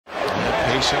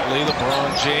efficiently.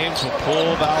 LeBron James will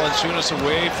pull Valanciunas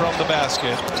away from the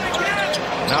basket.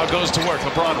 Now it goes to work.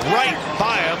 LeBron right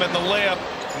by him, and the layup,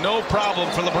 no problem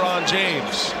for LeBron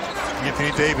James.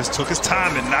 Anthony Davis took his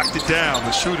time and knocked it down.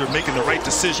 The shooter making the right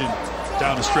decision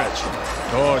down the stretch.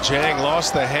 Oh, Jang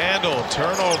lost the handle.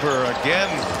 Turnover again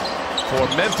for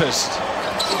Memphis.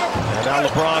 And now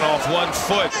LeBron off 1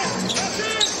 foot.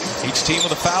 Each team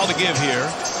with a foul to give here.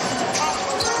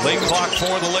 Late clock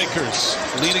for the Lakers,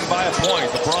 leading by a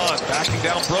point. LeBron backing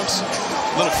down Brooks.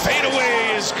 Little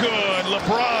fadeaway is good.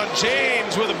 LeBron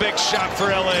James with a big shot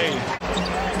for LA.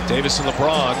 Davis and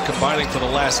LeBron combining for the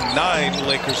last 9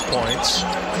 Lakers points.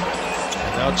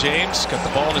 And now James got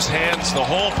the ball in his hands the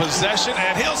whole possession,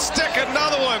 and he'll stick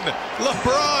another one.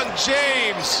 LeBron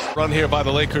James. Run here by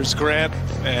the Lakers, Grant,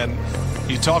 and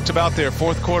you talked about their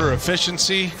fourth quarter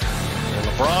efficiency. And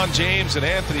LeBron James and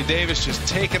Anthony Davis just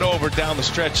take it over down the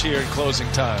stretch here in closing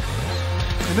time.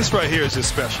 And this right here is just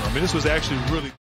special. I mean, this was actually really